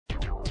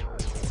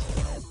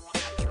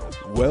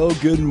Well,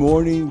 good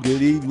morning,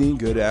 good evening,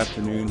 good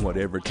afternoon,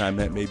 whatever time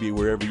that may be,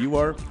 wherever you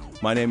are.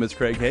 My name is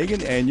Craig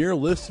Hagan, and you're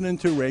listening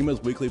to Rhema's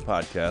Weekly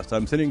Podcast.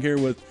 I'm sitting here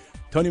with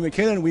Tony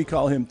McKinnon. We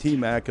call him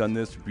T-Mac on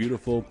this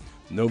beautiful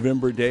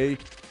November day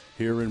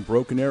here in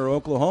Broken Arrow,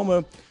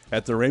 Oklahoma,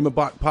 at the Rhema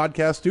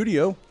Podcast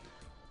Studio.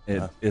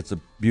 It's a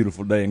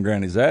beautiful day in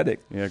Granny's Attic.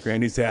 Yeah,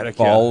 Granny's Attic.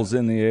 Fall's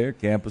in the air.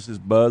 Campus is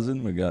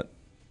buzzing. We got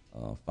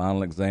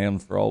final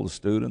exams for all the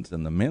students,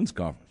 and the men's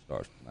conference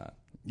starts tonight.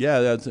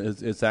 Yeah,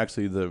 it's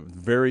actually the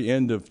very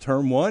end of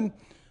term one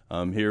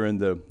here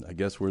in I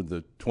guess we're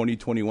the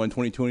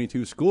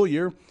 2021-2022 school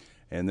year,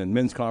 and then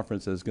men's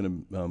conference is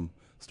going to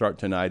start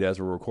tonight as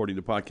we're recording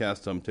the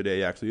podcast.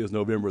 Today actually is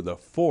November the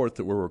 4th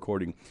that we're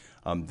recording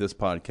this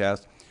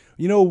podcast.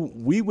 You know,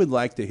 we would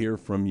like to hear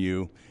from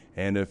you,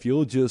 and if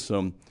you'll just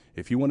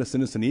if you want to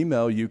send us an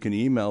email, you can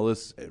email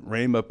us at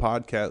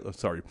podcast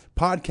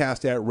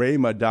at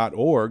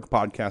rhema.org,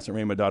 podcast at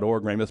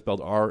rhema.org, Rhema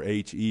spelled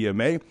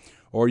R-H-E-M-A,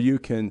 or you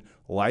can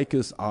like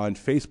us on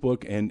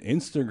Facebook and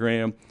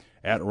Instagram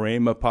at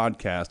Rhema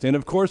Podcast. And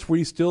of course,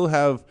 we're still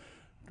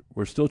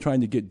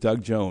trying to get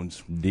Doug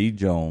Jones. D.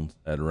 Jones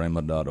at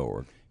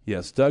rhema.org.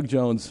 Yes, Doug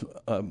Jones,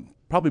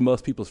 probably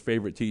most people's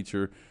favorite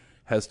teacher,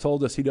 has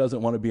told us he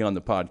doesn't want to be on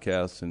the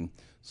podcast, and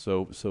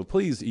so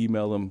please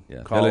email him,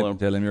 call him.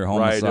 Tell him you're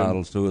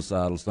homicidal,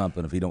 suicidal,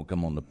 something. If he don't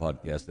come on the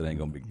podcast, it ain't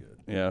going to be good.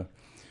 Yeah.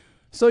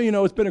 So,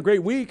 it's been a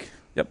great week.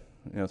 Yep.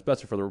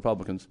 Especially for the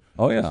Republicans.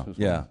 Oh, yeah.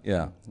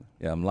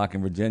 I'm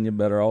liking Virginia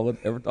better all the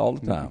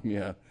time.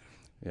 Yeah.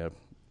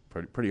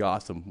 Pretty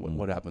awesome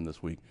what happened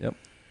this week. Yep.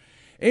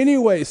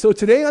 Anyway, so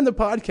today on the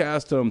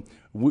podcast,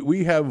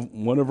 we have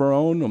one of our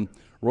own,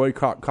 Roy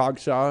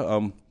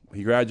Cogshaw.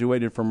 He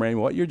graduated from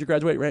Rhema. What year did you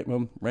graduate,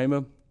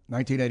 Rhema?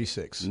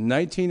 1986.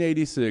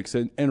 1986.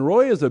 And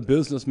Roy is a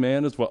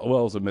businessman as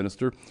well as a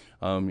minister.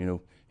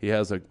 He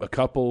has a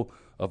couple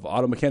of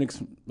auto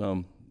mechanics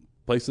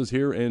places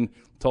here in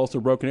Tulsa,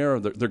 Broken Arrow,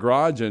 the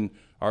Garage and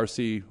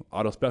RC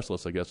Auto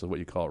Specialist, I guess is what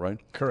you call it, right?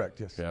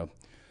 Correct, yes. Yeah.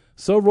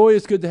 So, Roy,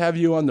 it's good to have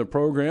you on the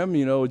program.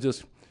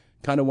 Just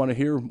kind of want to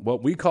hear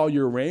what we call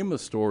your Rhema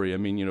story. I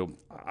mean,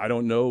 I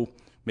don't know,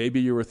 maybe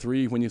you were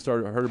 3 when you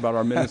heard about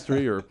our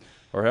ministry or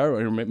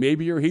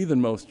maybe you're heathen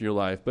most of your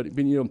life. But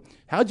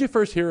how'd you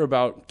first hear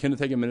about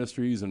Kenneth Hagin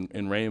Ministries and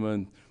Rhema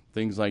and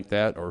things like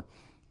that, or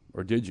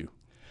did you?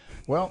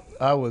 Well,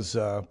 I was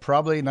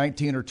probably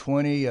 19 or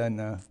 20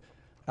 and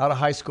out of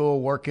high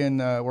school working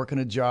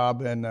a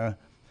job and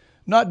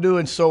not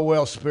doing so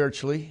well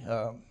spiritually.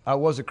 I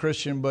was a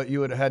Christian, but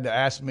you would have had to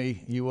ask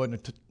me. You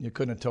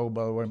couldn't have told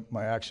by the way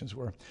my actions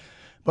were.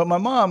 But my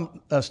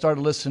mom started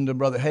listening to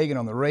Brother Hagin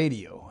on the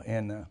radio,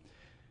 and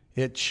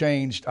it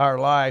changed our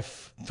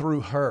life through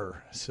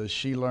her. So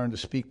she learned to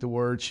speak the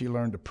word. She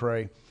learned to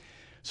pray.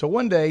 So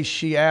one day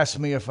she asked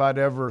me if I'd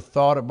ever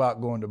thought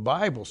about going to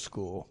Bible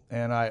school,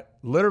 and I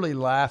literally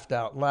laughed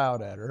out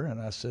loud at her, and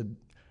I said,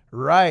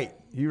 "Right,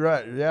 you're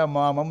right. Yeah,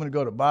 Mom, I'm going to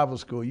go to Bible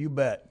school. You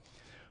bet."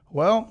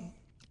 Well,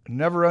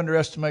 never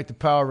underestimate the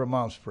power of a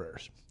mom's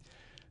prayers.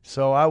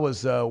 So I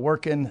was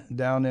working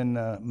down in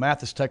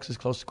Mathis, Texas,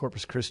 close to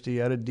Corpus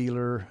Christi, at a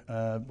dealer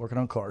working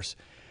on cars.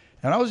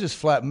 And I was just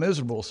flat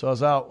miserable. So I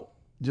was out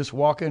just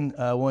walking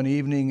one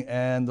evening,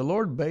 and the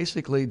Lord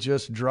basically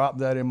just dropped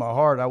that in my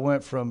heart. I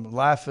went from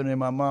laughing in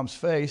my mom's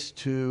face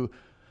to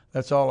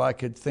that's all I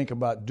could think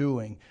about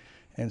doing.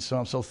 And so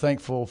I'm so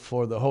thankful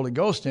for the Holy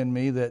Ghost in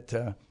me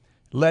that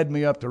led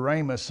me up to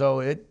Rhema. So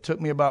it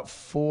took me about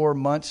 4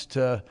 months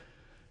to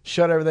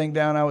shut everything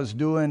down I was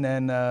doing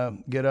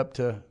and get up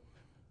to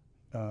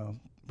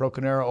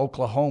Broken Arrow,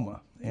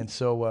 Oklahoma. And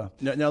so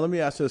now let me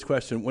ask you this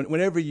question: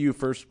 whenever you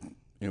first,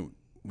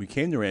 we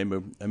came to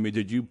Rhema, I mean,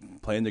 did you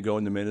plan to go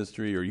into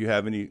ministry, or you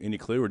have any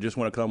clue, or just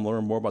want to come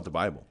learn more about the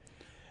Bible?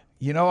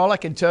 All I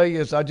can tell you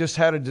is I just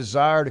had a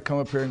desire to come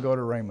up here and go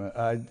to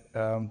Rhema.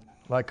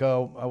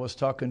 I was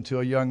talking to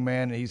a young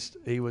man.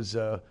 He was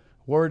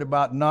worried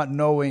about not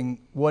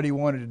knowing what he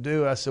wanted to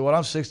do. I said, "Well,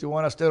 I'm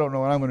 61. I still don't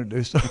know what I'm going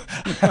to do."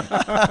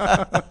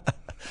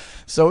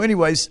 So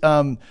anyways,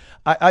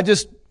 I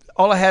just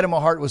all I had in my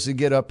heart was to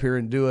get up here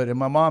and do it. And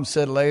my mom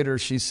said later,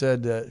 she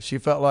said she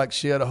felt like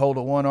she had a hold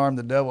of one arm,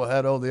 the devil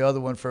had hold of the other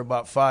one for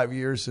about 5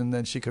 years, and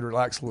then she could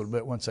relax a little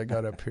bit once I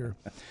got up here.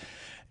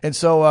 And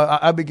so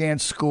I began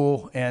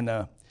school,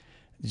 and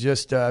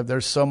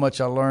there's so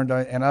much I learned,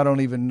 and I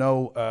don't even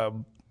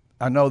know.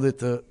 I know that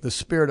the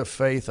spirit of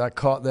faith, I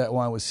caught that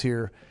when I was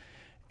here,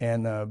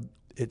 and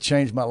it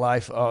changed my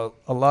life. A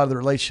lot of the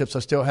relationships I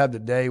still have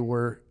today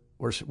were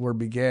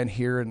began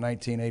here in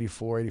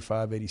 1984,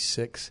 85,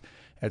 86.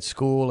 At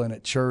school and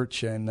at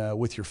church and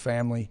with your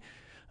family.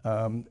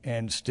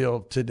 And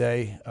still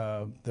today,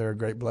 they're a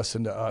great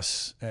blessing to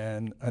us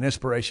and an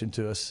inspiration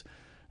to us.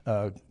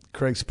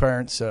 Craig's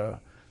parents, Ken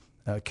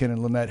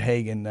and Lynette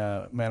Hagin,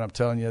 man, I'm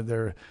telling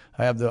you,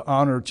 I have the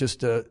honor just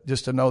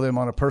to know them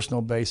on a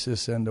personal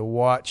basis and to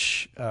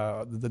watch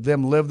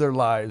them live their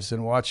lives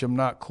and watch them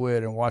not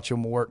quit and watch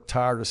them work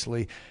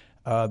tirelessly.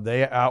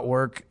 They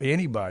outwork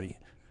anybody.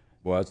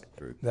 Well, that's the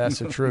truth. That's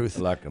the truth.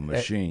 Like a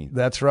machine.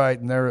 That's right,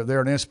 and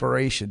they're an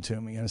inspiration to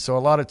me. And so a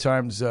lot of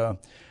times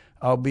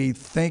I'll be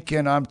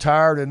thinking I'm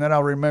tired, and then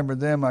I'll remember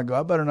them. I go,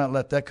 I better not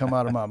let that come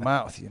out of my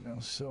mouth, you know.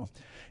 So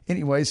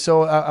anyway,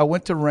 so I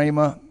went to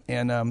Rhema,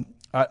 and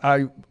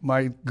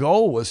my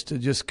goal was to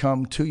just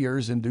come 2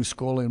 years and do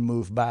school and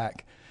move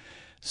back.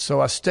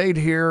 So I stayed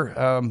here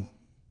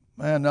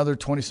another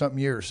 20-something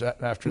years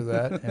after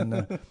that,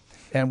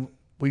 and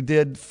we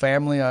did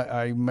family.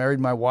 I married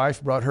my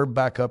wife, brought her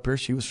back up here.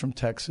 She was from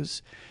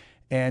Texas,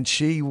 and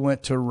she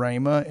went to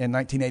Rhema in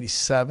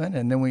 1987,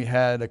 and then we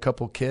had a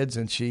couple kids,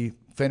 and she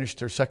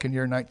finished her second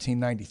year in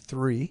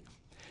 1993,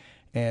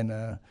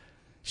 and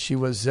she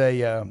was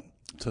a.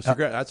 So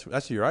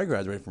that's the year I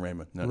graduated from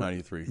Rhema,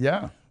 93.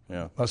 Yeah.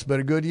 Yeah. Must have been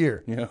a good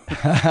year.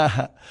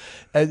 Yeah.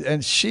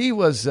 and she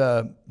was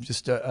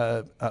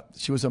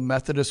she was a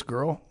Methodist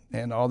girl,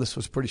 and all this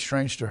was pretty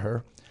strange to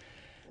her.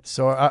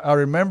 So I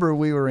remember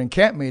we were in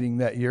camp meeting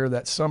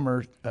that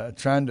summer,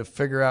 trying to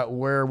figure out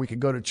where we could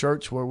go to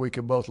church where we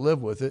could both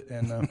live with it.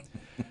 And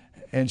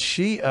and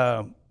she,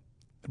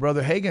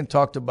 Brother Hagin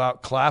talked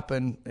about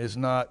clapping is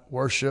not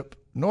worship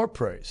nor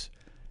praise,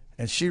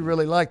 and she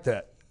really liked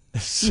that.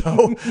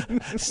 So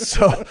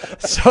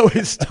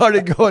we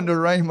started going to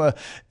Rhema,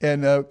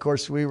 and of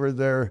course we were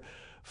there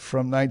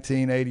from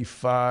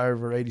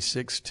 1985 or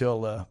 86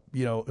 till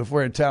if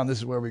we're in town, this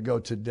is where we go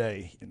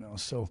today.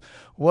 So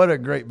what a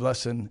great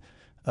blessing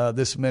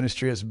this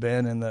ministry has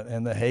been, and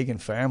the Hagin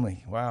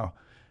family. Wow,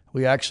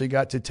 we actually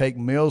got to take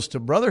meals to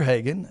Brother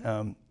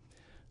Hagin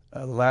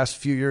the last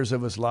few years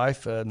of his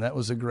life, and that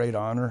was a great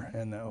honor.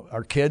 And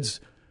our kids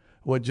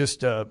would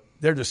just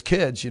they're just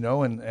kids, and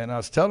I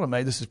was telling them,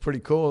 hey, this is pretty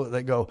cool.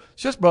 They go,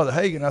 it's just Brother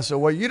Hagin. I said,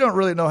 well, you don't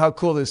really know how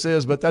cool this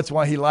is, but that's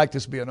why he liked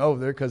us being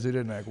over there, because he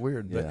didn't act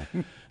weird. Yeah.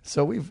 But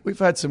so we've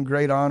had some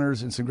great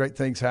honors and some great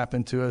things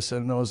happen to us,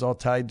 and it was all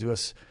tied to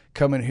us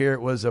coming here.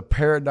 It was a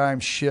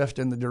paradigm shift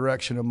in the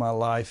direction of my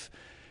life,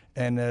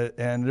 and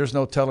there's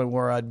no telling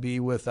where I'd be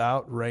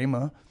without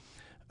Rhema.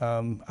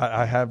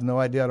 I have no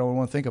idea. I don't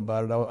want to think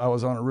about it. I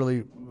was on a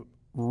really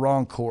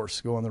wrong course,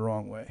 going the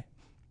wrong way.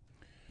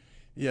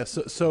 Yeah.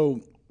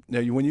 So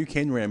now, when you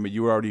came to Rhema,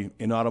 you were already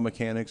in auto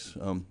mechanics,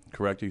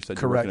 correct? You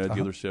said you were working at a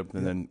dealership,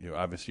 and then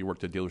obviously you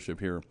worked at a dealership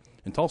here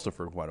in Tulsa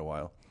for quite a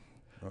while.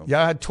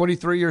 Yeah, I had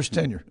 23 years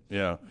tenure.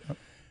 Yeah.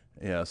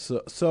 Yeah.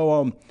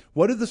 So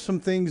what are some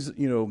things that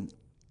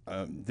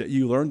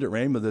you learned at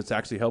Rhema that's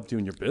actually helped you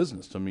in your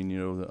business?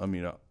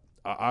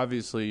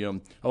 Obviously, a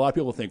lot of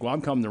people think, well,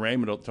 I'm coming to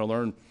Rhema to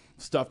learn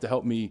stuff to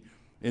help me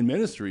in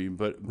ministry,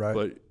 but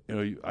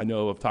I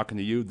know of talking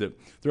to you that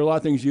there are a lot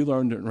of things you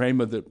learned at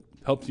Rhema that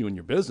helps you in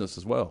your business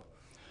as well.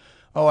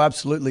 Oh,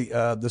 absolutely.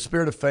 The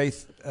spirit of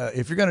faith,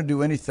 if you're going to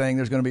do anything,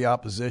 there's going to be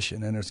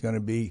opposition, and there's going to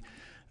be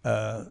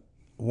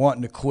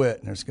wanting to quit,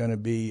 and there's going to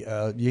be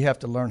you have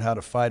to learn how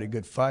to fight a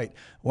good fight.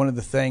 One of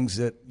the things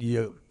that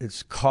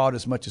it's caught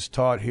as much as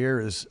taught here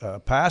is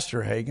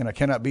Pastor Hagin, I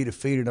cannot be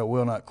defeated, I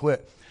will not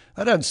quit.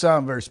 That doesn't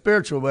sound very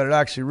spiritual, but it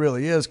actually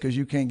really is, because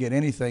you can't get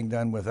anything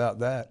done without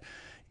that.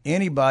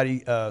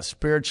 Anybody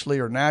spiritually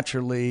or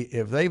naturally,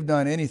 if they've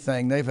done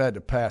anything, they've had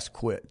to pass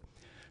quit.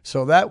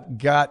 So that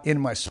got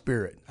in my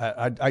spirit.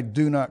 I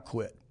do not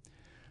quit.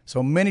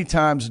 So many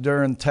times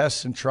during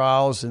tests and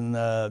trials and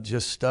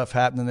just stuff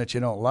happening that you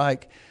don't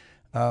like,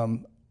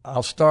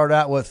 I'll start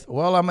out with,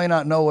 well, I may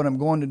not know what I'm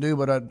going to do,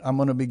 but I'm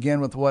going to begin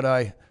with what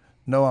I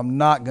know I'm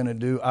not going to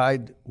do.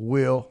 I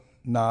will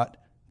not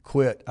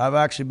quit. I've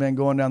actually been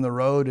going down the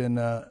road and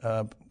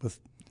with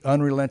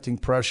unrelenting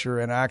pressure,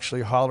 and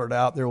actually hollered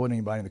out. There wasn't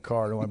anybody in the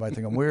car. I don't want anybody to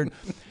think I'm weird.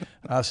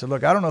 I said,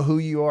 look, I don't know who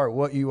you are,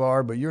 what you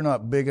are, but you're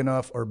not big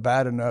enough or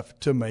bad enough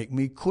to make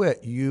me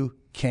quit. You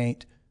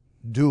can't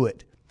do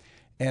it.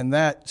 And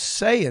that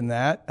saying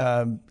that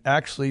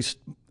actually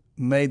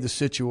made the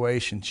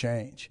situation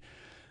change.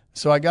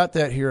 So I got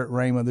that here at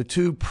Rhema. The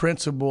two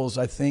principles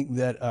I think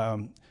that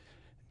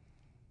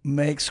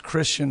makes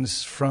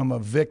Christians from a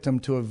victim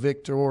to a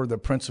victor, or the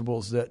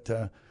principles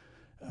that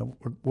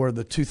were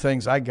the two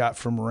things I got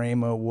from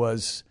Rhema,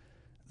 was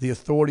the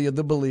authority of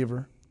the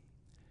believer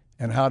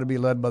and how to be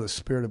led by the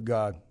Spirit of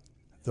God.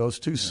 Those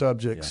two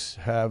subjects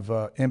have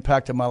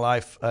impacted my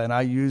life, and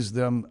I use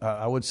them,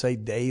 I would say,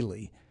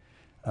 daily.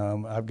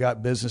 I've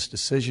got business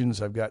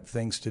decisions, I've got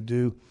things to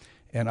do,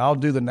 and I'll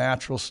do the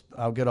natural.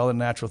 I'll get all the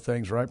natural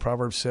things right.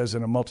 Proverbs says,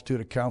 in a multitude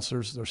of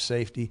counselors, there's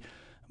safety.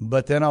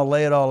 But then I'll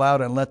lay it all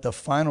out and let the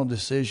final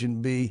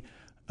decision be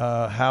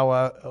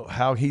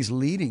how he's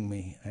leading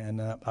me.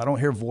 And I don't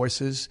hear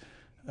voices.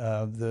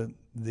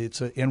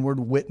 It's an inward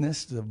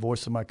witness, the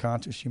voice of my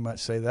conscience, you might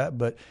say that.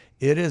 But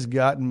it has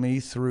gotten me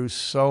through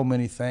so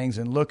many things.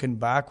 And looking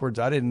backwards,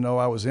 I didn't know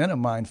I was in a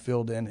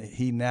minefield, and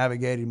he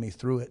navigated me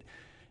through it.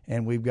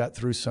 And we've got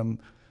through some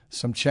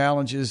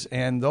challenges,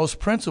 and those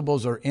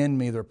principles are in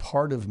me. They're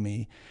part of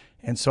me.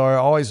 And so I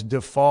always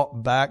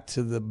default back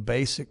to the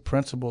basic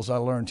principles I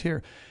learned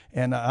here.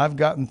 And I've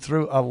gotten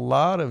through a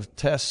lot of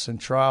tests and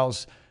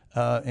trials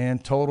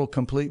and total,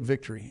 complete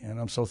victory, and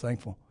I'm so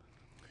thankful.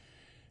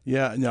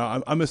 Yeah,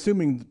 no, I'm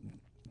assuming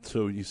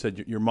so you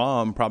said your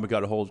mom probably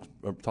got a hold,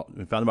 or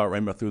found about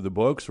Rhema through the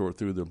books or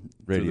through the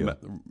Radio.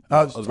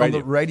 On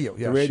the radio.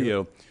 Yeah, the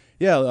radio. sure.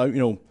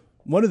 Yeah,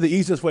 one of the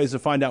easiest ways to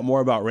find out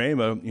more about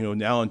Rhema,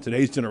 now in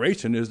today's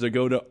generation, is to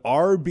go to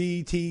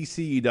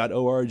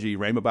rbtc.org,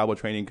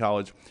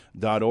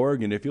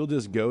 rhemabibletrainingcollege.org. And if you'll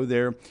just go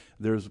there,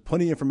 there's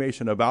plenty of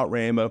information about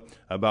Rhema,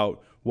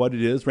 about what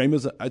it is. Rhema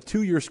is a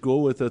 2-year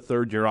school with a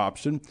third-year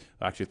option,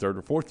 actually third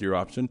or fourth-year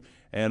option.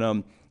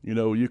 And,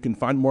 you can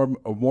find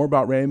more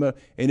about Rhema.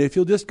 And if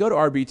you'll just go to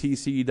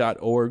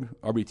rbtc.org,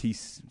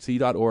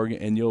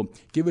 and you'll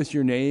give us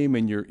your name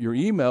and your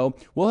email,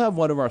 we'll have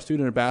one of our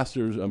student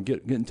ambassadors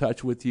get in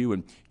touch with you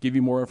and give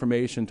you more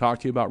information, talk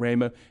to you about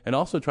Rhema, and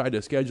also try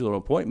to schedule an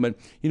appointment.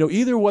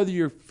 Either whether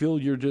you feel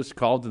you're just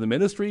called to the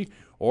ministry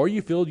or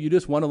you feel you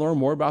just want to learn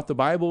more about the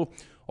Bible,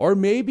 or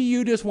maybe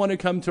you just want to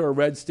come to a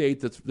red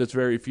state that's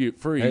very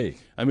free. Hey.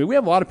 I mean, we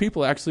have a lot of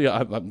people actually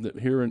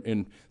here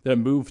that are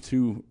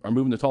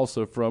moving to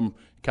Tulsa from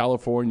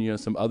California and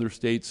some other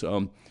states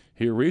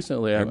here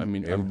recently.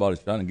 Everybody's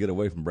trying to get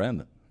away from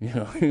Brandon.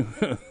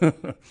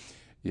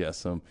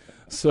 Yes.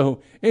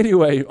 So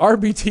anyway,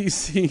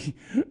 rbtc.org.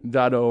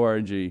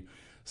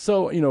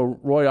 So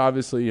Roy,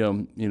 obviously,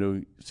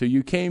 so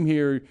you came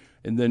here,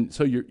 and then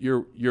so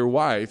your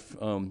wife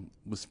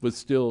was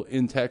still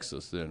in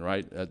Texas then,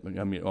 right?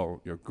 Or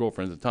your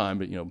girlfriend at the time,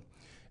 but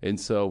and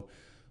so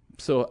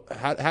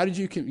how did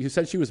you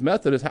said she was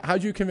Methodist? How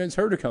did you convince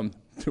her to come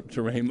to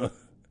Rhema?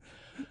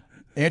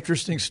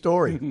 Interesting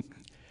story.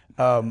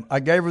 I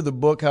gave her the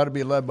book, How to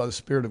Be Led by the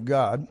Spirit of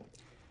God,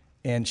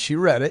 and she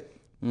read it.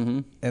 Mm-hmm.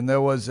 And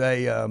there was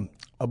a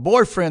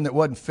boyfriend that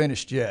wasn't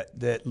finished yet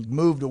that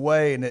moved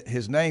away, and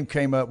his name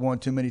came up one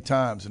too many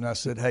times. And I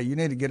said, hey, you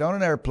need to get on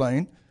an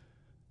airplane.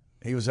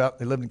 He lived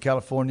in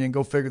California, and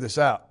go figure this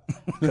out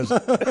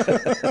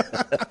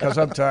because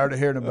I'm tired of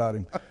hearing about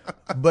him.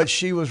 But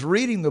she was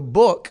reading the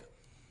book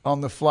on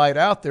the flight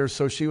out there,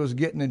 so she was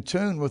getting in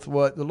tune with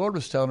what the Lord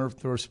was telling her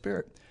through her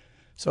spirit.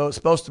 So it's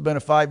supposed to have been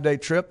a 5-day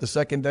trip. The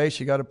second day,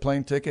 she got a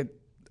plane ticket,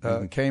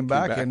 came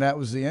back, and that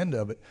was the end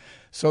of it.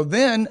 So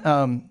then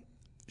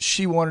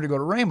she wanted to go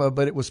to Rhema,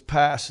 but it was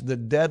past the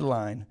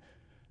deadline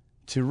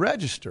to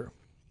register.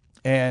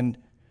 And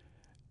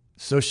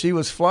so she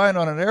was flying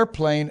on an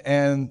airplane,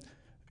 and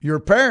your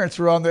parents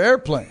were on the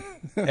airplane,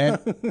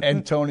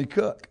 and Tony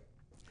Cook.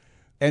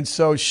 And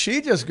so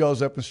she just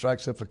goes up and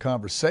strikes up a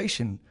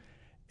conversation,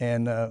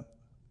 and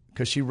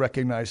because she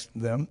recognized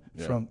them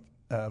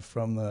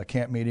from the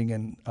camp meeting,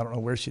 and I don't know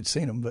where she'd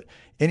seen them. But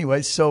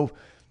anyway, so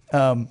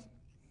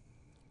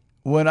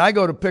when I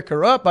go to pick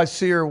her up, I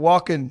see her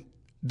walking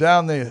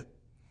down the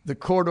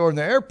corridor in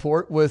the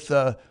airport with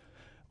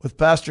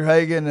Pastor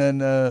Hagan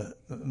and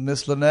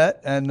Miss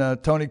Lynette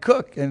and Tony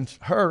Cook and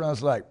her. And I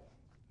was like,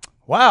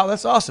 wow,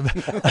 that's awesome.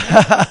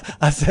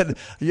 I said,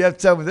 you have to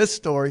tell me this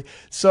story.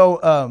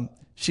 So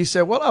she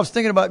said, well, I was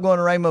thinking about going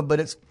to Rhema,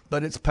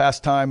 but it's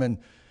past time. And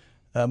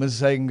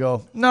Mrs. Hagan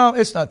go, no,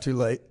 it's not too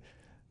late.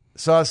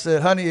 So I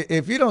said, honey,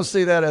 if you don't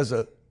see that as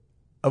a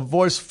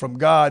voice from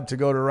God to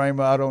go to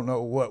Rhema, I don't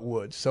know what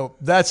would. So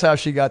that's how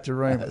she got to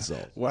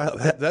Rhema. Wow,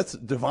 that's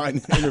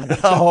divine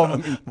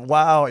intervention.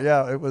 Wow,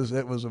 yeah, it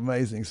was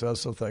amazing. So I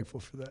was so thankful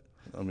for that.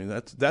 I mean,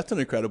 that's an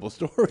incredible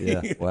story.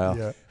 Yeah,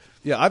 wow.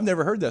 Yeah, I've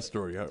never heard that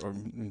story.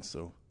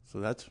 So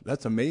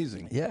that's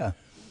amazing. Yeah.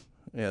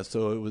 Yeah,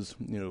 so it was,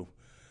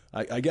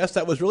 I guess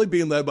that was really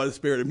being led by the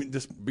Spirit. I mean,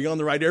 just be on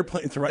the right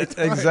airplane at the right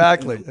time.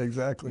 Exactly.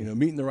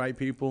 Meeting the right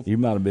people. You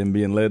might have been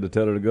being led to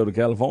tell her to go to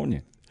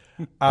California.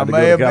 I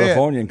may have been.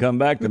 California and come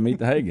back to meet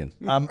the Hagans.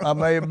 I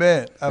may have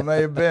been.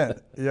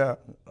 Yeah.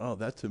 Oh,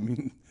 that's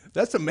amazing.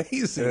 It's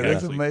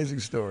an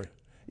amazing story.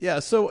 Yeah.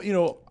 So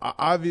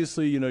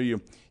obviously,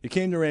 you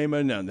came to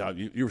Rhema. Now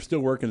you were still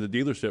working at the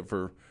dealership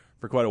for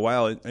quite a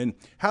while. And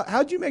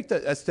how'd you make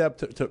that step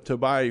to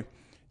buy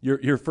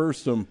your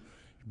first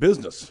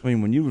business? I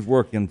mean, when you was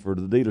working for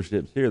the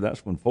dealerships here,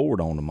 that's when Ford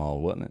owned them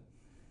all, wasn't it?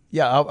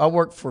 Yeah, I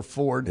worked for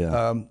Ford,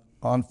 Yeah.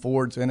 On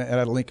Fords and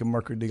at a Lincoln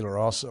Mercury dealer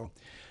also.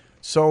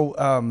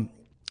 So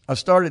I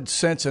started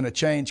sensing a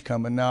change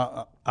coming.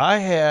 Now, I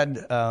had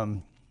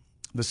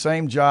the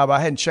same job.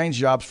 I hadn't changed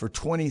jobs for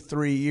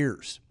 23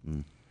 years.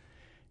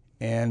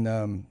 And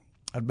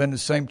I'd been to the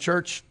same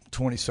church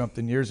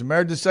 20-something years and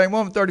married the same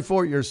woman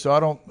 34 years,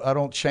 so I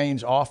don't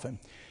change often.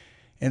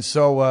 And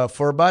so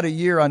for about a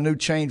year, I knew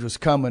change was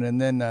coming.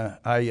 And then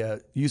I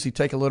usually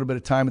take a little bit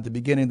of time at the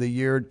beginning of the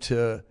year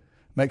to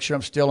make sure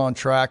I'm still on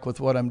track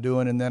with what I'm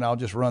doing, and then I'll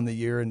just run the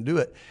year and do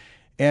it.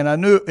 And I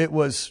knew it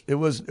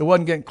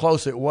wasn't getting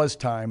close. It was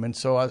time. And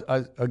so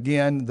I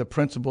again, the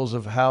principles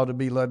of how to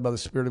be led by the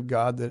Spirit of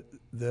God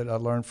that I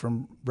learned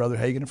from Brother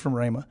Hagan and from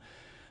Rhema.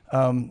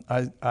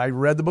 I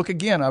read the book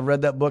again. I've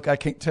read that book. I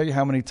can't tell you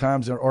how many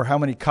times or how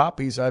many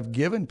copies I've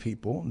given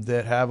people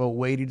that have a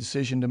weighty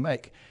decision to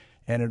make,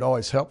 and it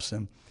always helps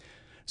them.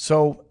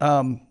 So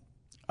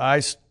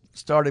I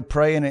started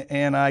praying,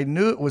 and I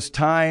knew it was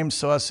time.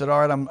 So I said,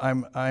 "All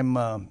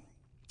right,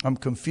 I'm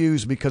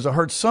confused because I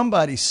heard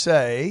somebody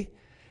say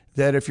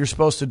that if you're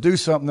supposed to do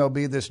something, there'll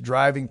be this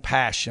driving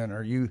passion,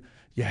 or you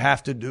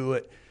have to do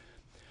it."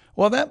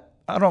 Well, that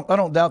I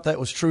don't doubt that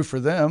was true for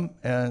them,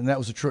 and that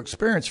was a true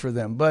experience for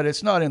them. But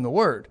it's not in the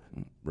Word,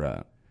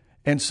 Right.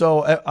 and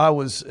so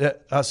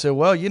I said,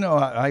 well,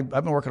 I've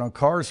been working on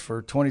cars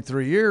for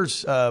 23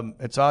 years.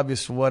 It's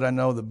obvious what I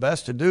know the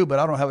best to do, but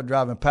I don't have a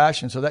driving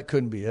passion, so that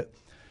couldn't be it.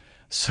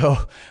 So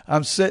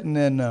I'm sitting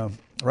in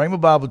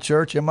Rhema Bible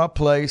Church in my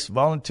place,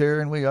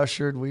 volunteering. We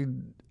ushered, we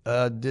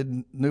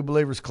did New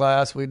Believers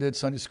class, we did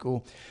Sunday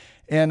school.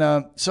 And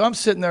so I'm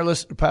sitting there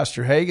listening to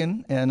Pastor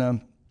Hagin,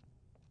 and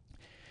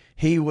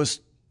he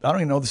was, I don't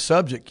even know the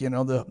subject,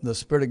 the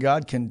Spirit of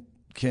God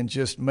can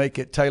just make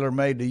it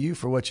tailor-made to you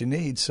for what you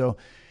need. So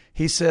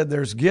he said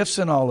there's gifts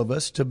in all of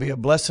us to be a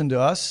blessing to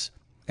us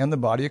and the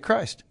body of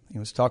Christ. He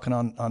was talking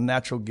on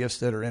natural gifts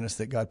that are in us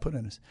that God put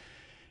in us.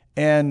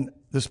 And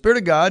the Spirit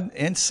of God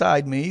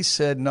inside me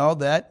said, no,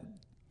 that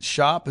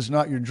shop is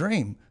not your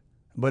dream,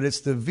 but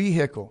it's the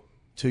vehicle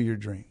to your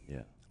dream.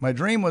 Yeah. My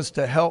dream was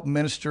to help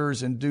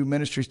ministers and do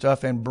ministry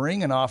stuff and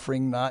bring an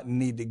offering, not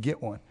need to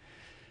get one.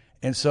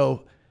 And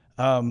so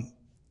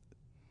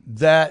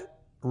that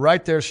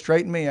right there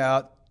straightened me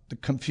out. The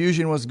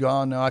confusion was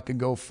gone. Now I could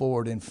go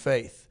forward in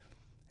faith.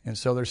 And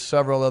so there's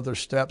several other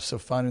steps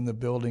of finding the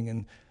building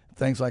and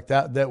things like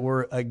that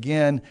were,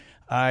 again,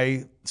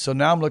 so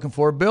now I'm looking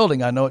for a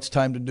building. I know it's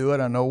time to do it.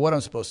 I know what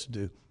I'm supposed to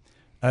do.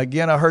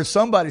 Again, I heard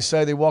somebody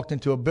say they walked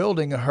into a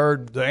building and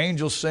heard the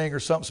angels sing or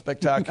something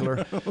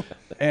spectacular.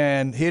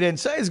 And he didn't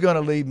say he's going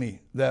to lead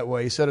me that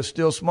way. He said a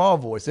still small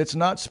voice. It's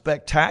not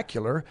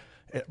spectacular.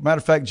 Matter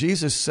of fact,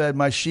 Jesus said,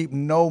 my sheep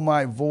know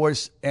my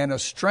voice, and a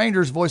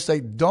stranger's voice they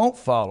don't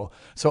follow.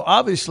 So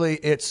obviously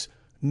it's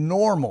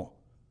normal.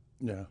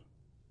 Yeah.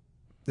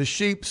 The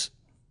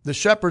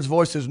shepherd's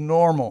voice is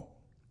normal,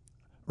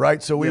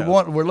 right? So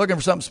we're looking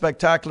for something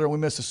spectacular, and we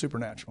miss the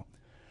supernatural.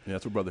 Yeah,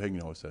 that's what Brother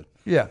Hagin always said.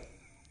 Yeah,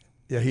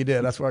 he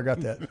did. That's where I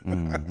got that.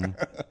 Mm-hmm.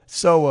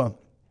 So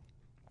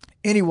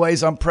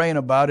anyways, I'm praying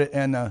about it,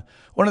 and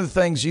one of the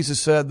things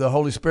Jesus said the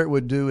Holy Spirit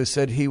would do is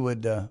said he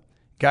would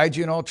guide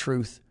you in all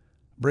truth,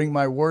 bring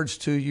my words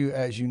to you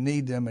as you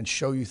need them, and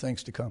show you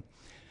things to come.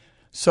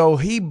 So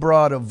he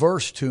brought a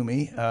verse to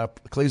me,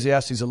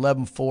 Ecclesiastes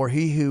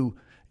 11:4.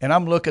 And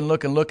I'm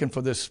looking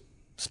for this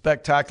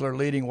spectacular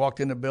leading, walked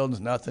into buildings,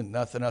 nothing.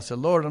 I said,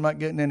 Lord, I'm not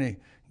getting any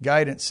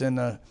guidance. And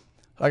I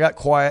got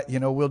quiet.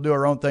 We'll do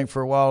our own thing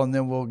for a while, and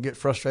then we'll get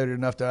frustrated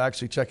enough to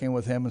actually check in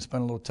with him and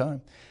spend a little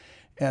time.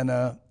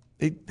 And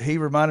he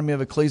reminded me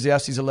of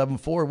Ecclesiastes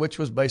 11:4, which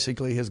was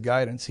basically his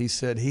guidance. He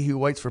said, he who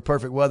waits for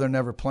perfect weather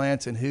never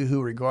plants, and he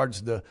who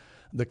regards the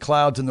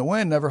clouds and the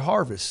wind never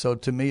harvests. So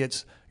to me, you're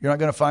not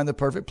going to find the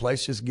perfect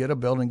place. Just get a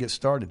building and get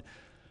started.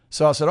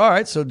 So I said, all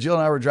right. So Jill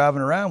and I were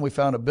driving around. We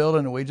found a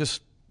building, and we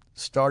just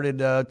started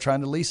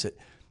trying to lease it.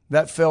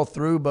 That fell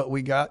through, but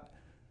we got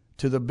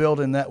to the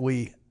building that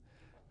we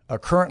are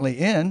currently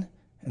in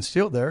and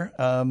still there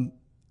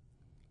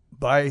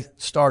by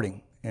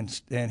starting.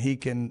 And he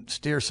can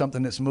steer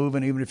something that's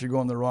moving, even if you're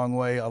going the wrong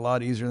way, a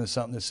lot easier than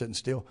something that's sitting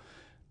still.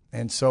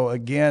 And so,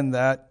 again,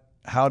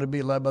 how to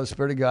be led by the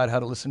Spirit of God,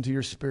 how to listen to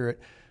your spirit.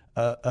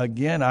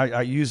 Again,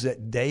 I use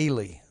that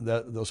daily,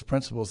 those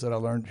principles that I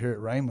learned here at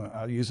Rhema.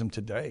 I use them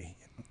today.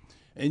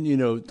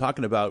 And,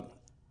 talking about,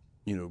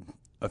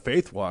 a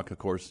faith walk, of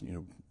course,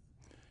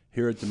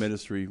 here at the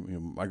ministry,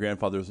 my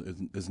grandfather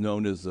is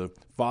known as the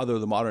father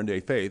of the modern day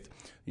faith,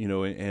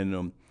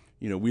 and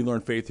we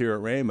learn faith here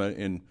at Rhema.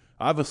 And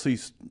obviously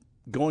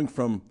going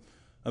from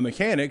a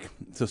mechanic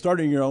to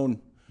starting your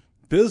own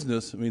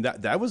business, I mean,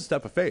 that was a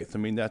step of faith. I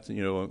mean, that's, a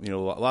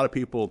lot of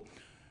people,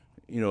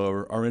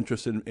 are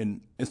interested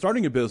in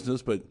starting a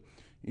business, but,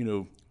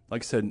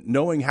 like I said,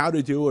 knowing how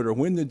to do it or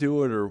when to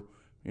do it or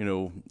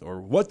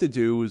what to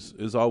do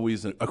is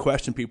always a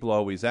question people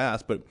always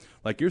ask. But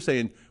like you're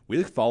saying,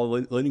 we follow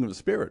the leading of the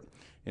Spirit.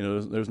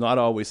 There's not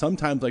always,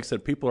 sometimes, like I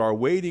said, people are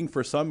waiting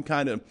for some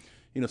kind of,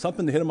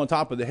 something to hit them on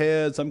top of the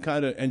head, some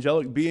kind of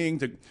angelic being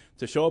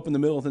to show up in the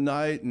middle of the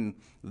night and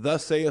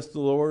thus saith the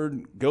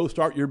Lord, go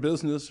start your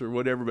business or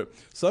whatever. But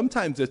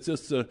sometimes it's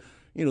just the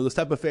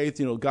step of faith.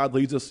 God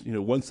leads us,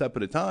 one step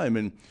at a time,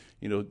 and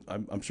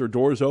I'm sure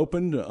doors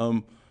opened,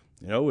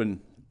 and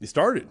he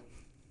started.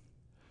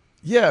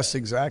 Yes,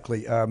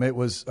 exactly. It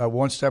was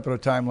one step at a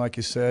time, like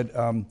you said.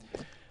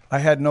 I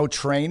had no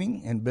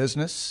training in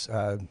business.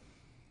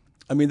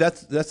 I mean,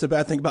 that's the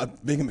bad thing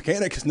about being a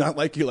mechanic. It's not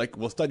like you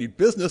studied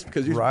business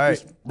because you're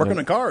just working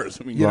on cars.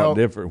 I mean, a lot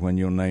different when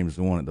your name's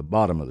the one at the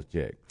bottom of the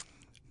check.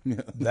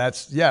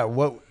 Yeah.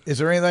 What is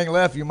there anything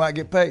left? You might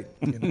get paid.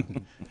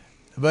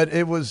 But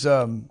it was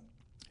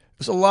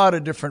there's a lot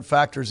of different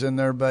factors in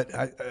there. But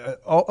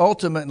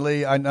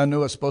ultimately, I knew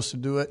I was supposed to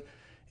do it,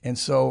 and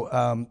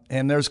so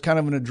and there's kind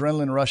of an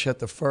adrenaline rush at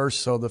the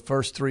first. So the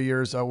first 3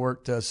 years, I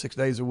worked 6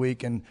 days a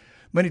week, and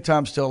many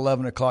times till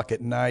 11 o'clock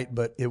at night.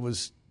 But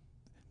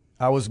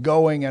I was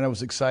going, and it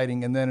was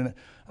exciting. And then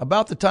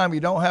about the time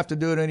you don't have to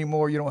do it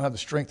anymore, you don't have the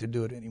strength to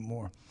do it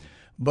anymore.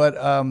 But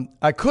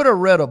I could have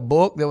read a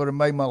book that would have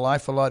made my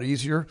life a lot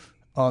easier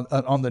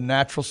on the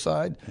natural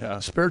side. Yeah.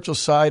 Spiritual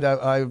side,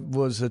 I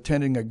was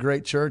attending a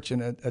great church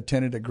and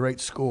attended a great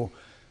school.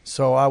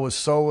 So I was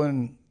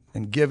sowing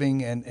and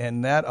giving,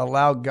 and that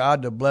allowed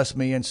God to bless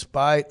me in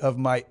spite of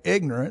my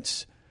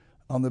ignorance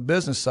on the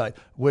business side,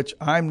 which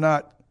I'm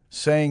not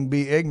saying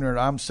be ignorant.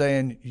 I'm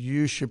saying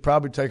you should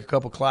probably take a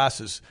couple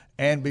classes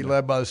and be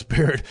led by the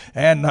Spirit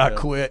and not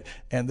quit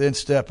and then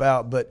step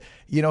out. But,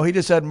 you know, he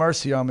just had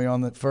mercy on me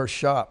on the first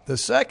shop. The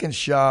second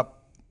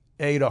shop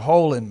ate a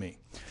hole in me.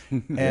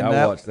 And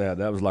I watched that.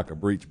 That was like a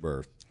breech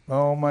birth.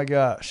 Oh, my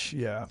gosh.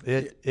 Yeah.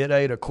 It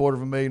ate a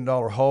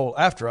 $250,000 hole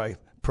after I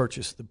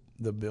purchased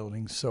the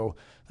building. So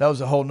that was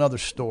a whole nother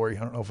story. I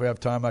don't know if we have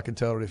time. I can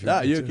tell it if you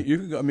want you to.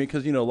 can. I mean,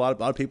 because a lot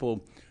of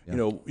people, you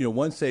know,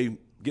 once they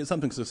get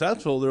something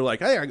successful, they're like,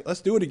 hey,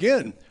 let's do it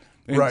again.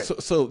 And right.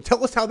 So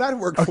tell us how that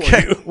worked for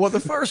Okay. you. Well, the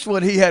first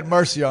one, he had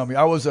mercy on me.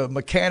 I was a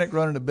mechanic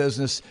running a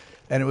business,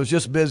 and it was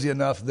just busy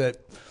enough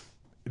that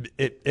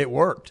it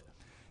worked.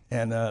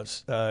 And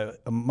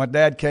my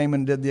dad came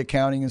and did the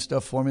accounting and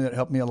stuff for me. That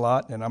helped me a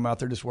lot. And I'm out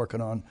there just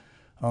working on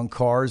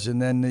cars.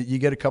 And then you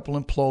get a couple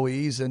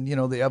employees and, you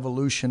know, the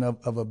evolution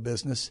of a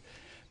business.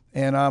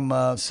 And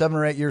I'm 7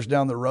 or 8 years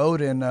down the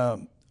road, and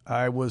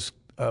I was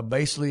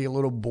basically a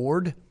little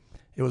bored.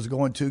 It was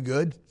going too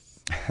good.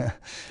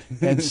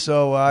 And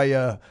so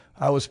I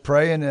was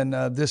praying, and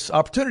this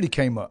opportunity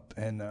came up.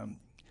 And,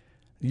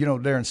 you know,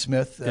 Darren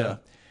Smith. Yeah.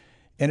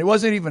 And it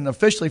wasn't even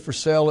officially for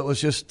sale. It was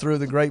just through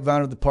the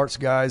grapevine of the parts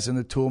guys and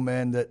the tool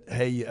men that,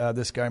 hey,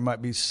 this guy might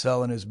be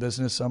selling his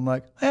business. I'm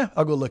like,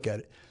 I'll go look at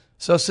it.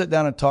 So I sit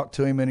down and talk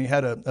to him, and he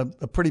had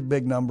a pretty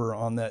big number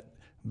on that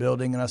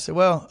building. And I said,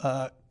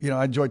 well, you know,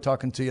 I enjoyed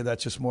talking to you.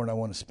 That's just more than I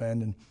want to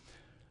spend. And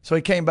so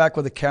he came back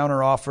with a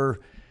counter offer.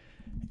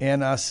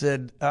 And I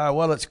said,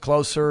 well, it's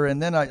closer. And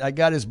then I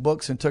got his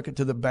books and took it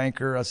to the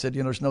banker. I said,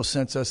 you know, there's no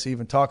sense us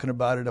even talking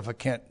about it if I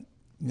can't,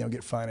 you know,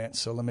 get finance.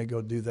 So let me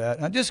go do that.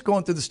 And I'm just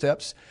going through the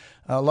steps.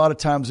 A lot of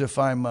times if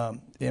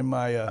I'm in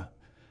my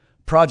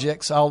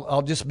projects,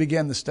 I'll just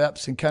begin the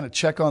steps and kind of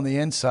check on the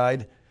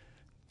inside,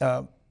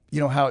 you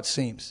know, how it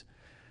seems.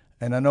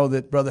 And I know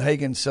that Brother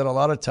Hagin said a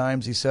lot of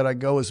times, he said, I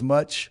go as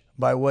much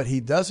by what he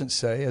doesn't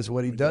say as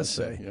what he does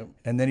say. Yep.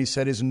 And then he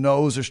said his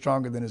no's are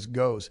stronger than his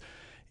go's.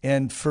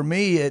 And for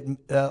me,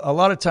 a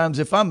lot of times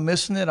if I'm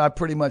missing it, I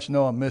pretty much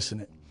know I'm missing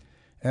it.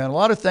 And a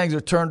lot of things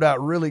have turned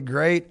out really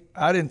great.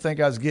 I didn't think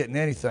I was getting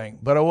anything,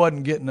 but I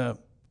wasn't getting a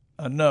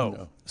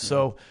no.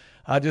 So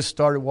I just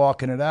started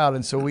walking it out.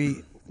 And so I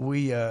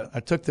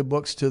took the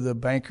books to the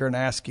banker and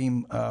asked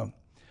him,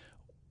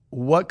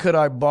 what could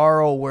I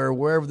borrow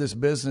wherever this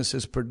business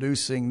is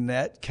producing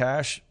net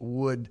cash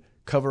would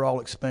cover all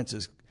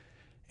expenses?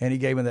 And he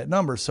gave me that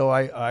number. So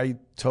I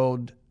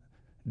told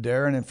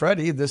Darren and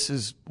Freddie, this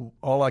is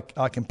all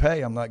I can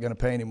pay. I'm not going to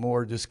pay any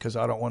more just because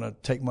I don't want to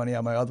take money out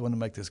of my other one to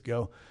make this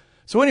go.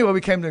 So anyway, we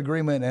came to an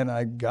agreement, and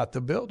I got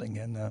the building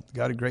and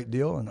got a great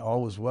deal, and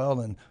all was well.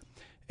 And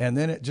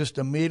then it just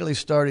immediately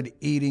started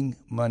eating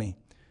money.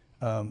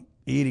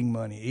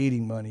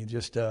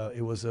 Just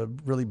it was a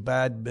really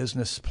bad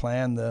business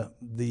plan,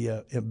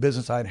 the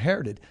business I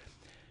inherited.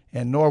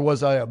 And nor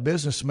was I a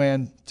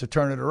businessman to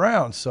turn it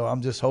around. So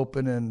I'm just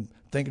hoping and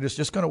thinking it's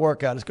just going to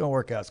work out. It's going to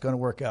work out. It's going to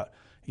work out.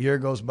 A year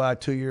goes by,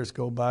 2 years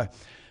go by.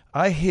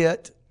 I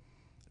hit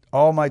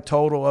all my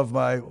total of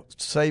my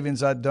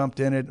savings I dumped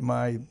in it,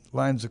 my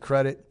lines of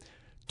credit,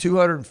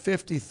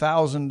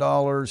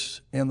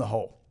 $250,000 in the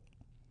hole.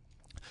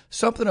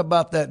 Something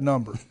about that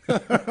number.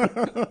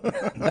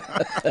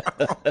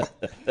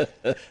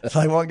 It's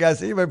like one guy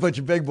said, you better put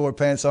your big boy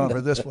pants on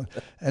for this one.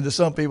 And to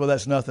some people,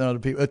 that's nothing. Other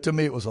people, to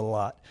me, it was a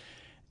lot.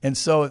 And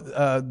so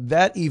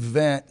that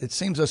event, it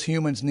seems us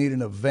humans need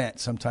an event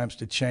sometimes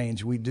to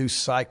change. We do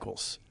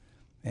cycles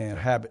and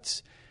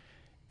habits.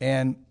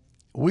 And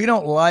we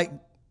don't like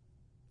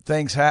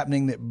things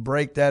happening that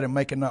break that and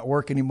make it not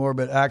work anymore,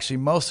 but actually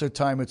most of the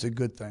time it's a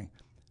good thing.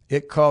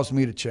 It caused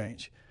me to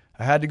change.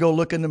 I had to go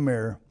look in the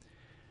mirror.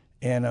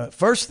 And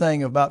first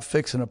thing about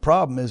fixing a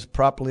problem is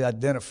properly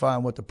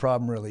identifying what the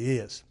problem really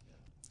is.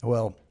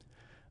 Well,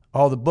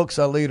 all the books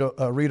I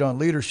read on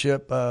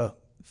leadership,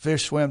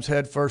 fish swims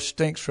head first,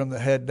 stinks from the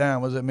head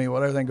down. What does that mean?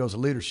 Well, everything goes to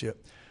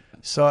leadership.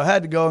 So I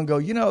had to go and go,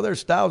 you know,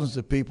 there's thousands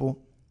of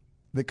people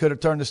that could have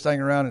turned this thing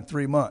around in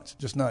 3 months,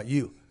 just not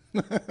you.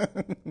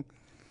 And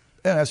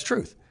that's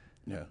truth.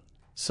 Yeah.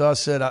 So I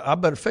said, I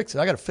better fix it.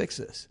 I got to fix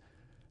this.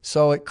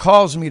 So it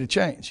caused me to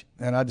change,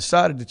 and I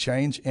decided to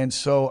change. And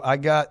so I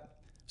got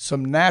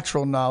some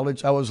natural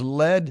knowledge. I was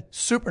led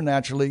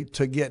supernaturally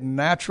to get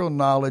natural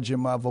knowledge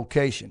in my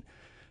vocation.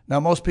 Now,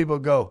 most people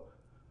go,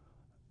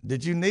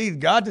 did you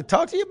need God to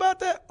talk to you about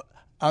that?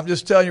 I'm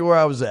just telling you where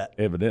I was at.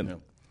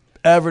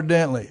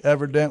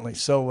 Evidently.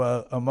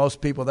 So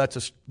most people,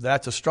 that's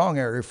a strong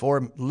area for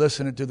them,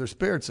 listening to their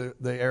spirits,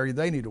 the area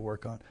they need to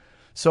work on.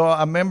 So I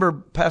remember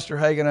Pastor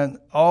Hagin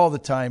all the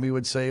time, he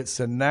would say it's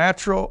the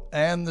natural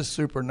and the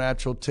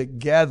supernatural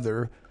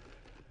together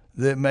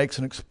that makes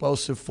an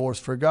explosive force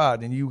for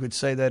God. And you could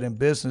say that in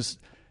business,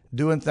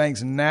 doing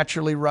things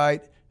naturally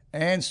right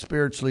and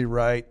spiritually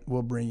right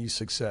will bring you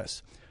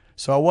success.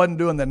 So I wasn't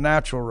doing the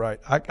natural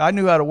right. I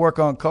knew how to work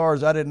on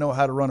cars. I didn't know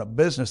how to run a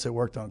business that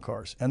worked on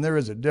cars. And there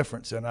is a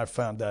difference, and I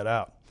found that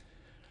out.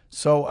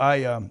 So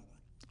I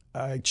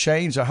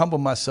changed. I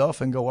humbled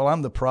myself and go, well,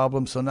 I'm the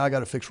problem, so now I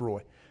got to fix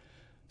Roy.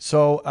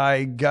 So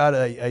I got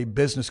a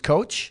business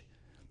coach.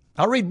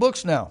 I read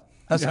books now.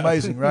 That's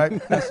amazing,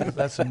 right?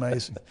 That's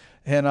amazing.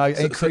 And I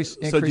increase.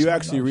 So do you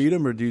actually read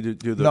them, or do you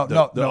do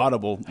the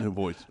audible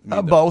voice?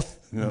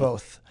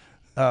 Both.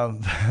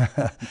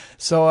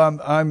 So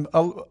I'm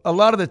a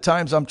lot of the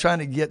times I'm trying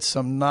to get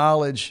some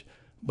knowledge,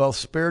 both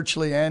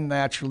spiritually and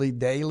naturally,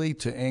 daily,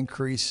 to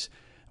increase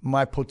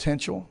my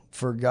potential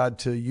for God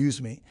to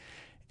use me.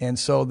 And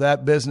so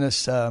that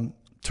business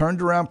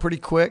turned around pretty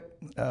quick.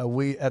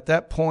 At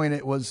that point,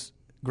 it was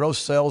gross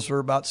sales were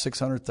about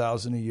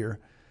 $600,000 a year.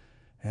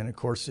 And of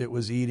course, it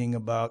was eating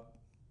about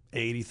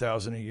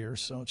 $80,000 a year,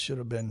 so it should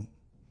have been,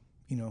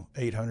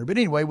 $800,000. But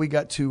anyway, we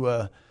got to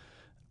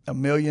 $1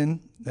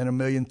 million, then $1.3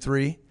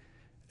 million,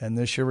 and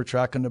this year we're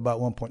tracking to about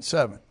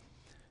 1.7.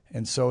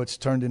 And so it's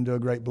turned into a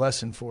great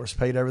blessing for us.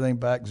 Paid everything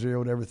back,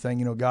 zeroed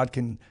everything. God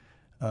can.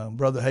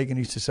 Brother Hagin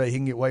used to say he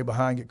can get way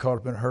behind, get caught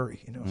up in a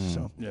hurry.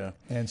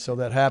 And so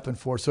that happened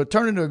for us. So it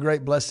turned into a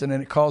great blessing,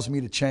 and it caused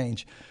me to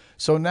change.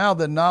 So now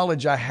the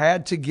knowledge I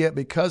had to get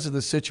because of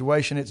the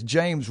situation, it's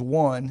James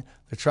 1,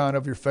 the trying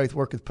of your faith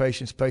worketh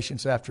patience.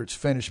 Patience after it's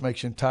finished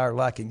makes you entire,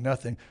 lacking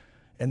nothing.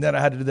 And then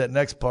I had to do that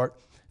next part.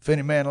 If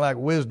any man lack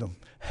wisdom,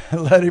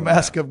 let him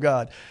ask of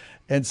God.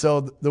 And so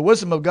the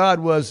wisdom of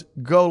God was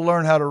go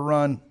learn how to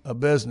run a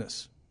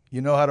business.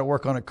 You know how to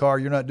work on a car.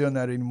 You're not doing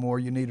that anymore.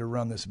 You need to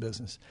run this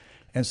business.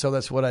 And so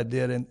that's what I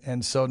did.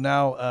 And so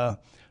now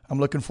I'm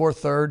looking for a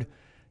third.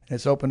 And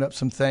it's opened up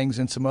some things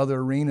in some other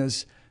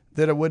arenas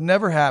that it would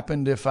never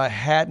happened if I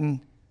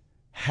hadn't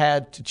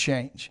had to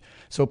change.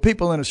 So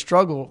people in a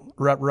struggle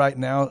right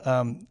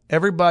now,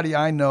 everybody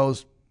I know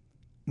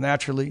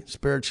naturally,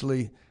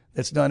 spiritually,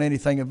 that's done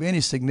anything of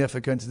any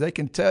significance, they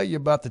can tell you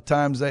about the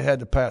times they had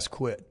to pass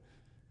quit.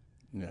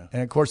 Yeah.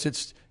 And of course,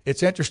 it's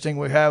interesting.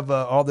 We have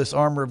all this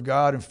armor of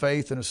God and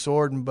faith and a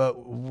sword,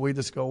 but we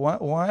just go,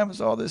 why is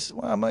all this?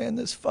 Why am I in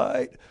this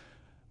fight?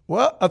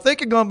 Well, I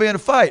think you're going to be in a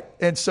fight,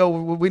 and so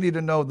we need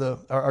to know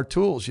our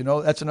tools.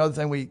 That's another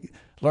thing we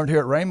learned here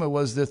at Rhema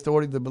was the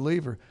authority of the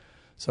believer.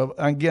 So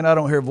again, I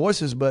don't hear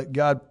voices, but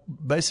God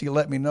basically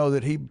let me know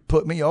that He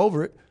put me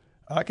over it.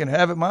 I can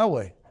have it my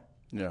way.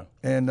 Yeah.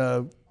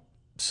 And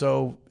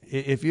so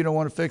if you don't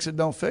want to fix it,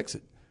 don't fix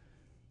it,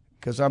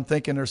 because I'm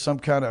thinking there's some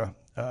kind of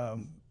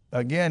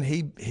again,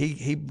 he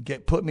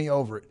put me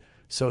over it.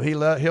 So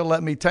he'll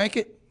let me tank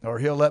it, or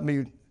he'll let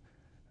me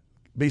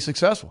be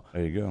successful.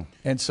 There you go.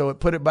 And so it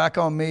put it back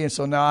on me, and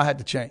so now I had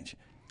to change.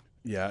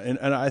 Yeah,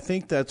 and I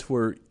think that's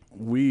where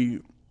we,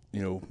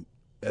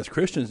 as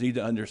Christians need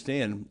to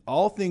understand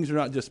all things are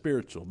not just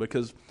spiritual,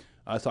 because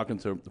I was talking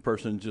to the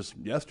person just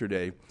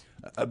yesterday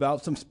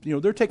about some,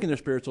 they're taking their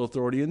spiritual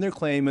authority and they're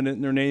claiming it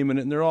and they're naming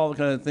it and they're all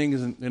kind of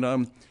things. And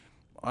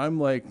I'm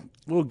like,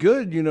 well,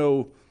 good,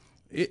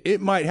 it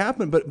might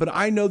happen, but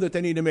I know that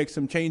they need to make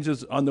some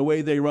changes on the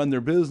way they run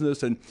their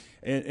business, and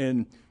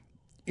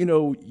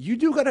you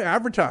do got to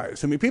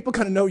advertise. I mean, people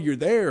kind of know you're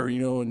there,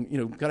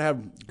 and got to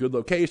have good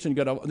location.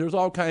 There's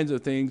all kinds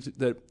of things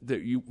that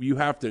you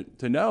have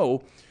to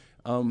know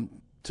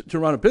to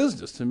run a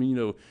business. I mean,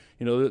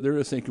 they're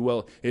just thinking,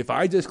 well, if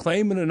I just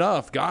claim it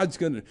enough, God's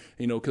gonna,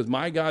 because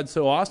my God's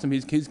so awesome,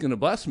 He's gonna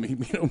bless me.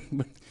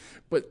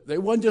 But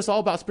it wasn't just all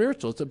about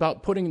spiritual; it's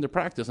about putting into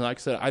practice. And like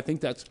I said, I think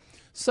that's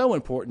so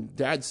important.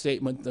 Dad's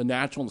statement, the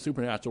natural and the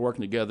supernatural working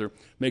together,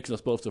 makes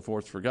us both a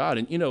force for God.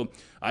 And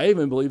I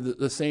even believe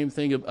the same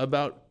thing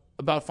about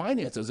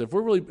finances. If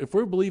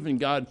we're believing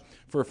God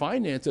for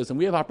finances and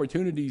we have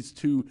opportunities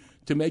to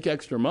make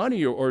extra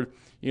money, or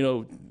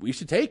we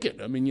should take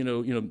it. I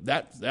mean,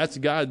 that's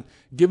God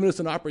giving us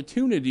an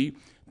opportunity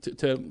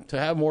to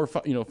have more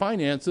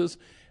finances.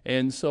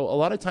 And so a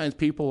lot of times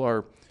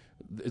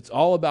it's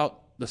all about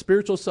the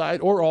spiritual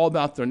side or all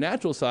about their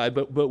natural side,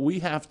 but we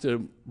have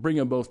to bring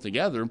them both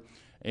together.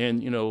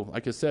 And,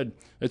 like I said,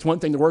 it's one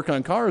thing to work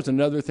on cars and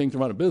another thing to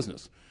run a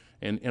business.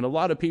 And a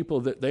lot of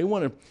people that they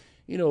want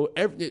to,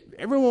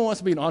 everyone wants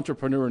to be an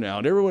entrepreneur now,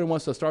 and everyone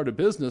wants to start a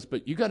business,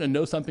 but you got to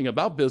know something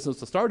about business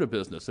to start a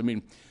business. I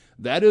mean,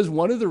 that is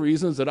one of the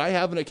reasons that I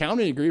have an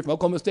accounting degree from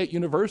Oklahoma State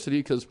University,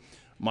 because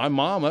my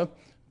mama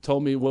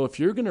told me, well,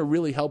 if you're going to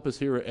really help us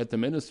here at the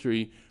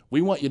ministry,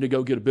 we want you to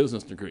go get a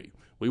business degree.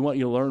 We want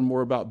you to learn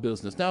more about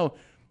business. Now,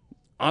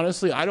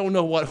 honestly, I don't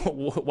know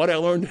what I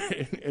learned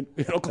in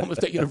Oklahoma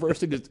State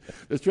University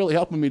that's really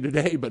helping me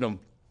today, but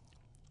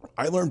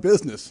I learned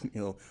business,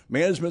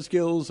 management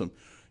skills, and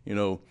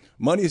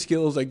money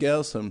skills, I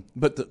guess.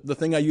 But the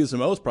thing I use the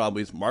most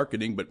probably is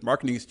marketing. But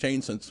marketing has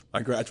changed since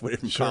I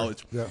graduated from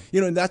college. Yeah.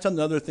 And that's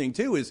another thing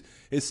too is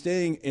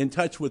staying in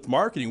touch with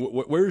marketing.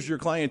 Where's your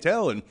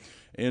clientele, and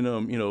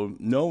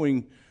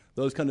knowing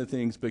those kind of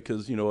things,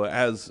 because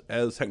as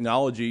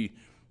technology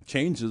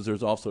changes,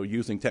 there's also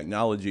using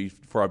technology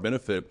for our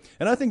benefit.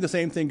 And I think the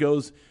same thing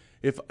goes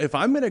if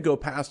I'm going to go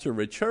pastor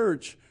a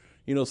church.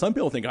 Some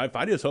people think if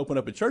I just open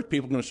up a church,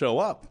 people are going to show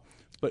up.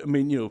 But I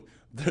mean,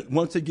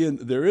 once again,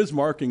 there is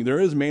marketing, there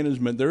is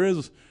management, there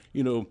is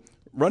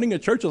running a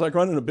church is like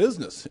running a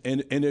business,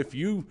 and if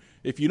you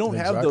don't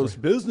have Exactly. those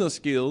business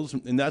skills,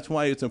 and that's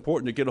why it's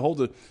important to get a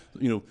hold of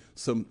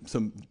some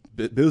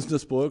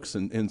business books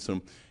and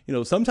some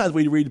sometimes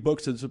we read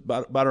books that's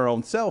about our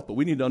own self, but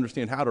we need to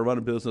understand how to run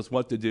a business,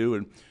 what to do,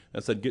 and I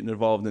said getting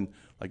involved in,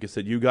 like I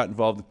said, you got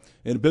involved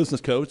in a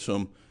business coach,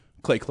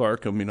 Clay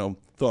Clark,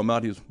 throw him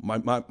out. He's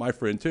my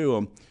friend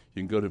too.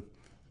 You can go to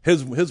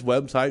his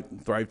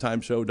website,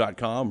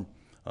 thrivetimeshow.com.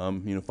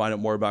 Find out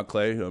more about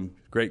Clay.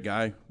 Great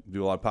guy.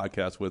 Do a lot of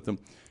podcasts with him,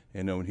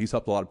 and he's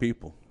helped a lot of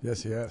people.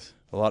 Yes, yes.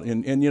 A lot,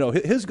 and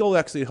his goal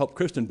actually to help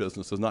Christian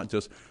businesses, not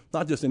just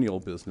any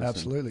old business.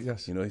 Absolutely,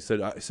 yes. He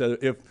said,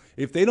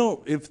 if they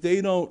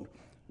don't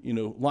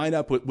line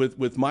up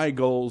with my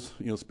goals,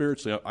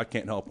 spiritually, I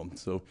can't help them.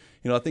 So,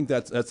 I think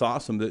that's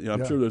awesome. That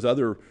I'm sure there's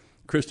other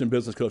Christian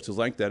business coaches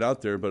like that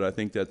out there, but I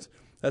think that's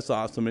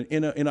awesome.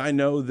 And I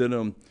know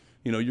that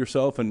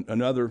yourself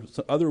and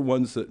other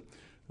ones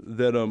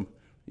that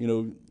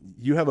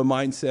you have a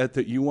mindset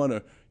that you want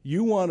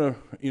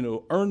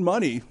to earn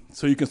money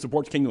so you can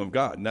support the kingdom of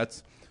God, and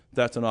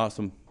that's an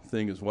awesome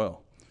thing as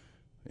well.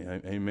 Yeah,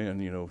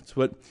 amen.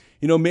 But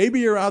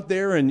maybe you're out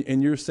there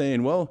and you're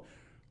saying, well,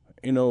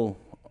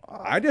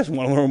 I just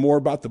want to learn more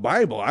about the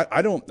Bible.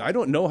 I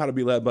don't know how to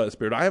be led by the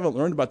Spirit. I haven't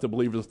learned about the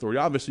believer's authority.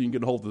 Obviously, you can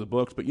get a hold of the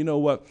books, but you know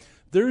what?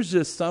 There's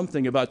just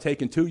something about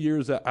taking 2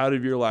 years out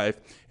of your life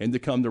and to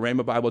come to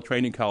Rhema Bible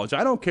Training College.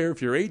 I don't care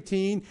if you're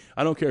 18.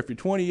 I don't care if you're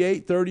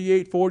 28,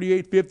 38,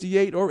 48,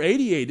 58, or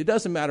 88. It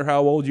doesn't matter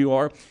how old you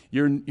are.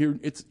 You're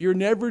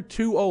never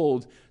too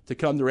old to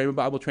come to Rhema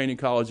Bible Training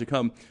College, to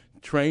come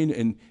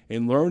train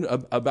and learn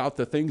about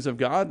the things of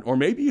God, or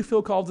maybe you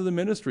feel called to the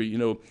ministry.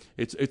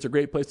 It's a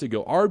great place to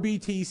go.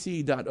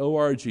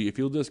 rbtc.org. If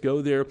you'll just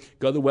go there,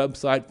 go to the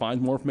website,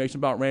 find more information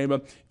about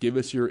Rhema, give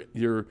us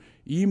your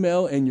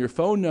email and your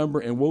phone number,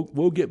 and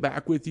we'll get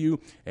back with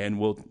you, and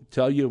we'll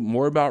tell you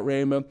more about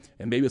Rhema,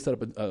 and maybe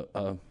set up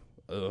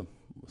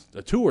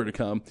a tour to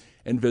come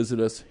and visit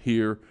us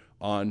here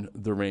on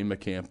the Rhema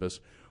campus.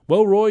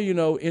 Well, Roy,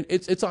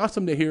 it's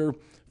awesome to hear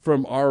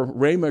from our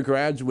Rhema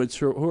graduates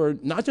who are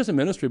not just in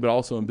ministry, but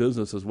also in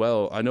business as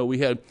well. I know we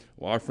had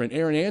our friend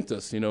Aaron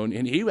Antis, and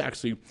he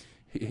actually,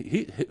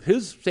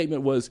 his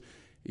statement was,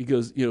 he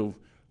goes,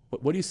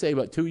 what do you say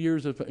about 2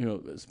 years of,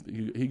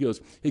 he goes,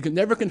 he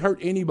never can hurt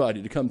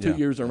anybody to come 2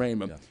 years of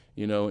Rhema,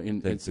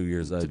 and Take 2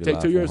 years out of your take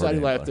life. 2 years out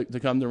of your Won't hurt life to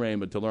come to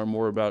Rhema, to learn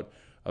more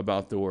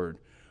about the Word.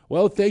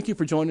 Well, thank you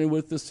for joining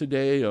with us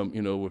today.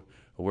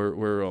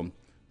 We're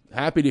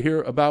happy to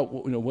hear about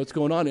what's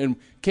going on, and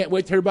can't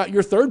wait to hear about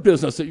your third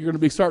business that you're going to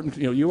be starting.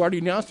 You already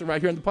announced it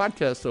right here on the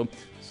podcast,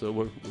 so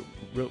we're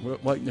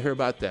waiting to hear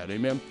about that.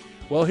 Amen.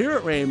 Well, here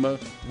at Rhema,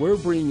 we're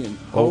bringing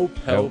hope,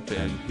 help,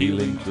 and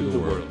healing to the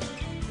world.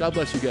 God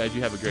bless you guys.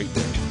 You have a great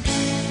day.